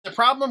The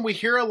problem we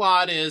hear a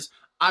lot is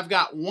I've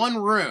got one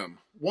room,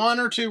 one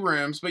or two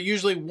rooms, but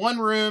usually one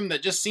room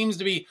that just seems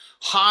to be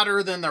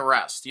hotter than the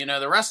rest. You know,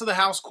 the rest of the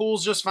house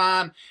cools just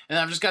fine, and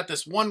I've just got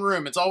this one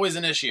room. It's always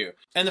an issue.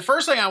 And the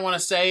first thing I want to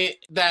say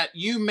that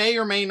you may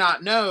or may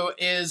not know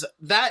is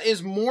that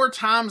is more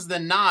times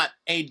than not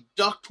a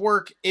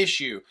ductwork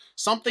issue.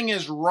 Something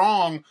is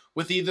wrong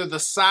with either the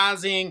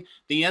sizing,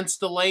 the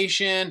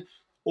installation,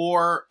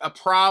 or a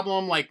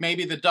problem like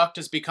maybe the duct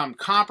has become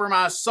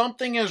compromised.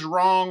 Something is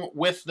wrong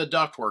with the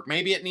ductwork.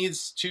 Maybe it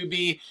needs to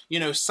be, you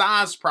know,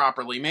 sized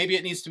properly. Maybe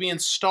it needs to be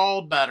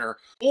installed better,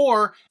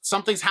 or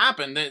something's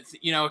happened that,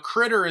 you know, a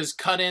critter is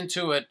cut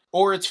into it,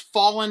 or it's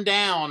fallen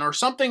down, or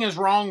something is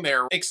wrong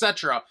there,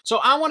 etc. So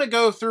I want to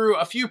go through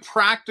a few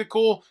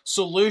practical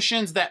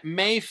solutions that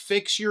may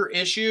fix your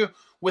issue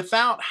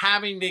without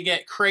having to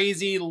get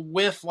crazy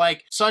with,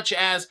 like, such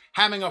as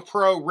having a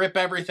pro rip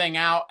everything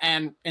out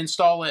and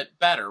install it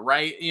better,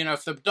 right? You know,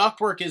 if the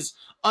ductwork is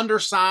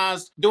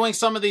undersized, doing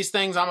some of these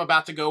things I'm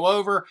about to go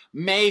over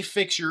may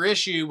fix your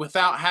issue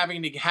without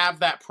having to have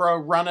that pro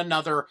run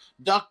another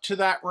duct to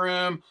that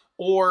room,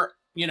 or,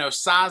 you know,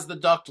 size the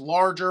duct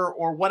larger,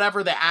 or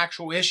whatever the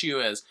actual issue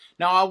is.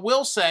 Now, I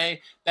will say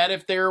that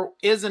if there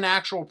is an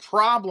actual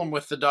problem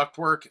with the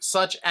ductwork,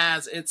 such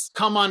as it's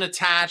come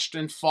unattached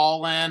and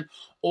fallen,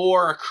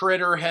 or a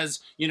critter has,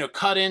 you know,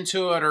 cut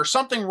into it, or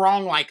something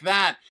wrong like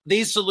that,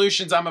 these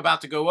solutions I'm about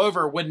to go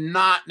over would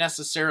not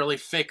necessarily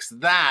fix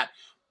that.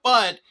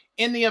 But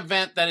in the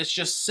event that it's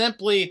just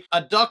simply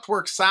a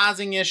ductwork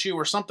sizing issue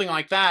or something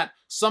like that,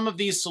 some of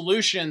these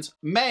solutions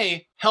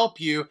may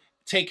help you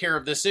take care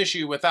of this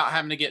issue without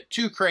having to get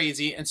too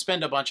crazy and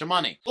spend a bunch of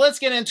money. Let's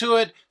get into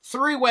it.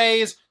 3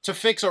 ways to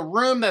fix a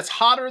room that's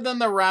hotter than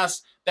the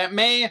rest that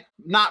may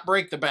not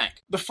break the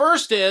bank. The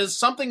first is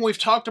something we've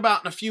talked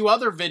about in a few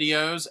other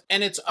videos,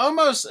 and it's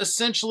almost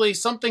essentially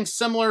something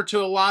similar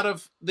to a lot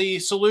of the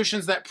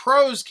solutions that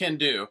pros can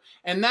do.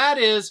 And that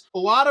is, a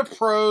lot of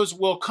pros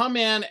will come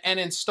in and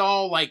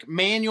install like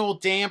manual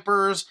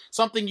dampers,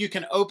 something you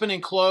can open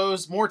and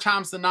close. More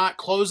times than not,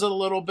 close it a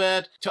little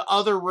bit to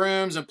other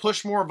rooms and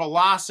push more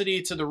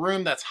velocity to the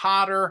room that's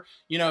hotter.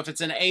 You know, if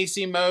it's in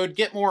AC mode,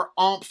 get more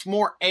oomph,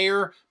 more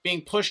air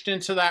being pushed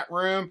into that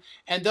room.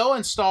 And they'll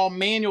install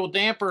manual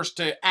dampers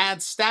to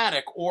add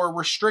static or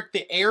restrict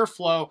the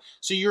airflow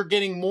so you're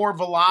getting more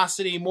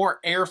velocity,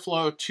 more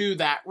airflow to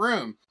that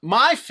room.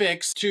 My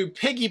fix to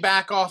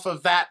piggyback off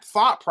of that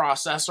thought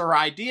process or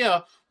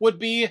idea would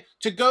be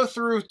to go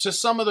through to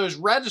some of those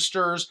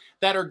registers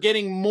that are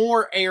getting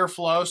more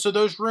airflow. So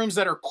those rooms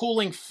that are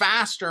cooling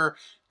faster,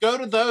 go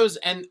to those,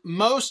 and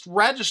most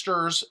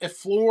registers, if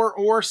floor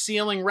or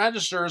ceiling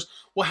registers,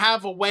 will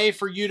have a way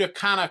for you to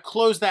kind of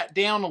close that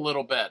down a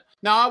little bit.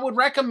 Now, I would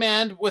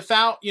recommend,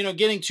 without, you know,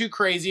 getting too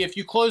crazy, if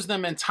you close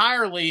them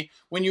entirely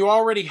when you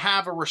already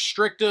have a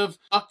restrictive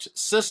duct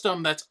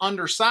system that's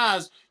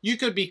undersized, you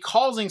could be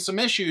causing some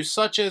issues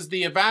such as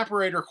the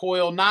evaporator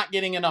coil not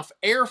getting enough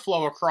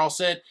airflow across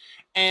it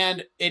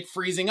and it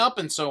freezing up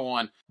and so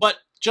on. But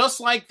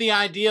just like the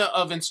idea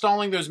of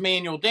installing those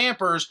manual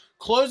dampers,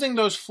 closing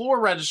those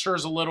floor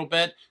registers a little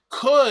bit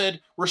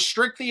could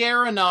restrict the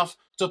air enough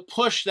to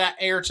push that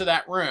air to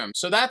that room.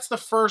 So that's the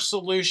first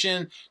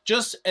solution,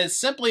 just as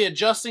simply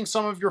adjusting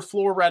some of your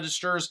floor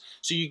registers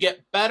so you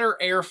get better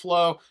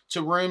airflow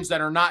to rooms that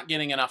are not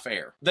getting enough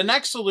air. The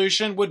next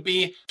solution would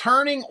be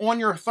turning on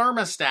your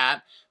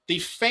thermostat, the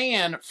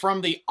fan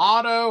from the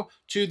auto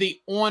to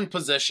the on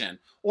position,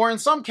 or in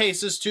some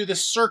cases to the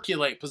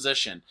circulate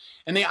position.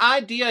 And the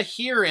idea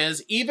here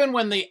is, even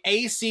when the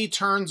AC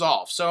turns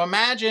off, so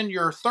imagine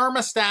your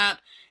thermostat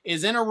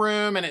is in a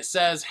room and it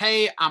says,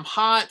 hey, I'm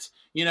hot.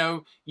 You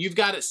know, you've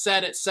got it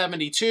set at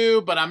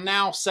 72, but I'm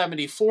now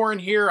 74 in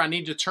here. I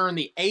need to turn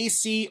the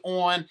AC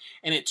on,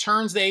 and it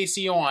turns the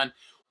AC on.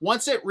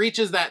 Once it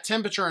reaches that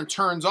temperature and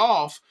turns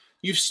off,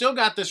 you've still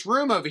got this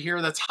room over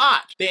here that's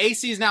hot. The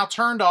AC is now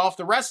turned off.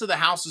 The rest of the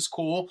house is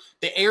cool.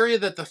 The area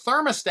that the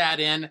thermostat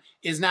in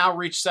is now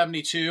reached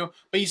 72,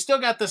 but you still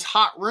got this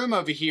hot room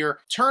over here.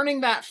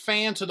 Turning that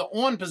fan to the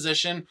on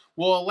position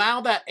will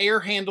allow that air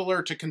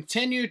handler to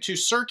continue to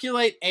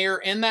circulate air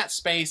in that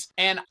space.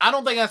 And I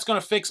don't think that's going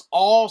to fix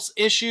all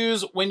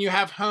issues when you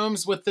have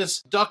homes with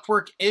this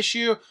ductwork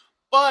issue,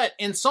 but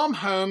in some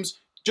homes,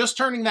 just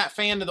turning that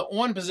fan to the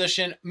on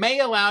position may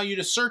allow you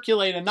to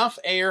circulate enough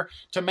air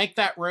to make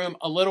that room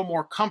a little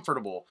more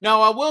comfortable.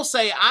 Now, I will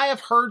say I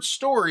have heard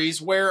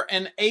stories where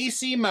an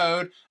AC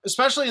mode,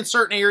 especially in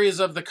certain areas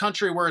of the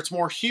country where it's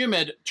more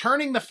humid,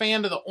 turning the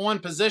fan to the on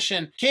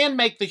position can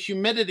make the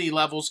humidity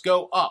levels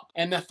go up.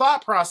 And the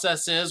thought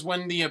process is,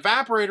 when the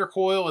evaporator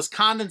coil is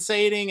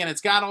condensating and it's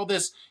got all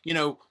this, you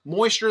know,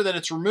 moisture that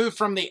it's removed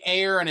from the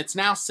air and it's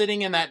now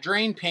sitting in that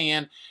drain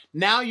pan,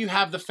 now you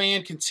have the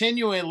fan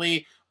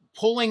continually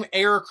pulling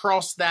air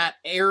across that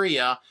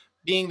area,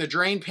 being the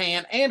drain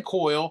pan and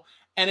coil,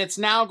 and it's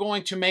now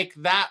going to make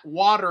that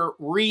water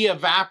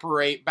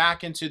re-evaporate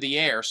back into the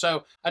air.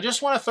 So I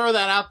just want to throw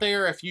that out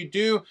there. If you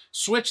do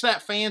switch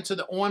that fan to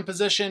the on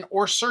position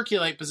or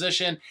circulate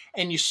position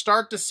and you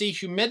start to see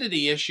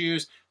humidity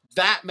issues,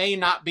 that may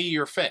not be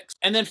your fix.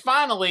 And then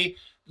finally,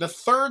 the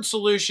third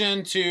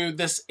solution to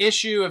this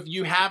issue of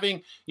you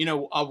having,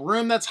 a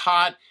room that's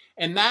hot,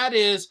 and that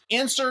is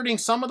inserting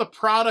some of the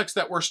products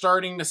that we're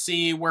starting to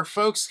see where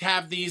folks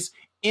have these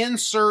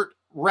insert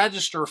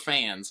register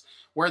fans,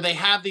 where they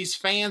have these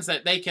fans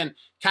that they can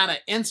kind of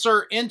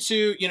insert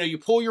into, you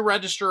pull your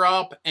register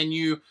up and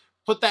you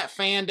put that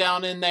fan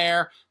down in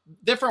there.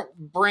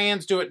 Different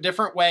brands do it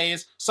different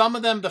ways. Some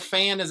of them, the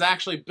fan is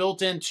actually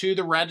built into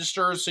the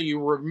registers, so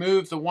you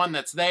remove the one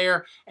that's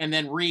there and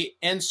then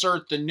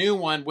reinsert the new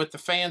one with the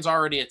fans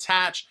already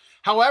attached.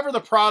 However the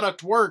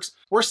product works,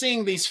 we're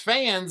seeing these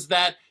fans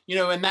that,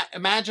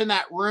 imagine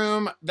that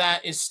room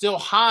that is still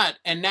hot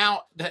and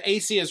now the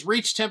AC has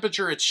reached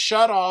temperature, it's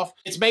shut off,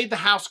 it's made the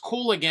house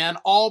cool again,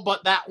 all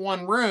but that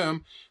one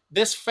room.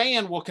 This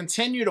fan will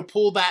continue to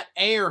pull that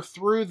air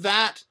through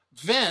that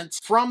vents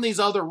from these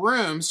other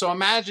rooms. So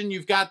imagine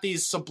you've got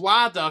these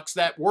supply ducts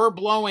that were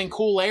blowing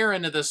cool air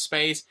into this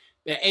space.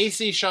 The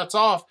AC shuts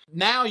off.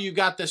 Now you've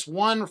got this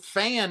one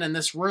fan in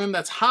this room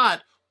that's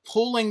hot,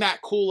 pulling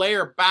that cool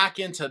air back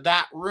into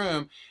that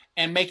room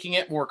and making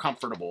it more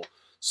comfortable.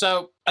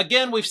 So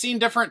again, we've seen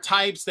different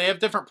types. They have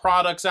different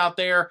products out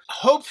there.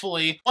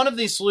 Hopefully, one of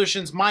these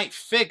solutions might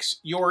fix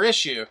your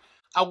issue.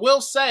 I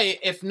will say,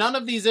 if none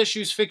of these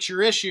issues fix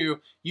your issue,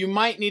 you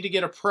might need to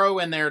get a pro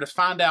in there to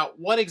find out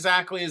what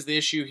exactly is the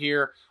issue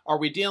here. Are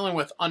we dealing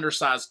with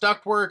undersized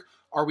ductwork?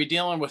 Are we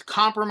dealing with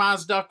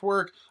compromised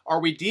ductwork?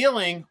 Are we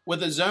dealing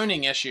with a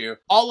zoning issue?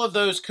 All of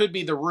those could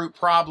be the root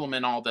problem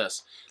in all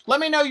this. Let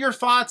me know your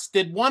thoughts.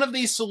 Did one of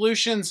these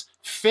solutions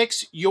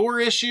fix your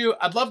issue?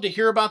 I'd love to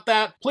hear about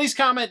that. Please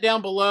comment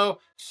down below.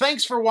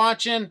 Thanks for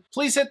watching.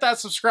 Please hit that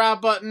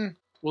subscribe button.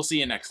 We'll see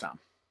you next time.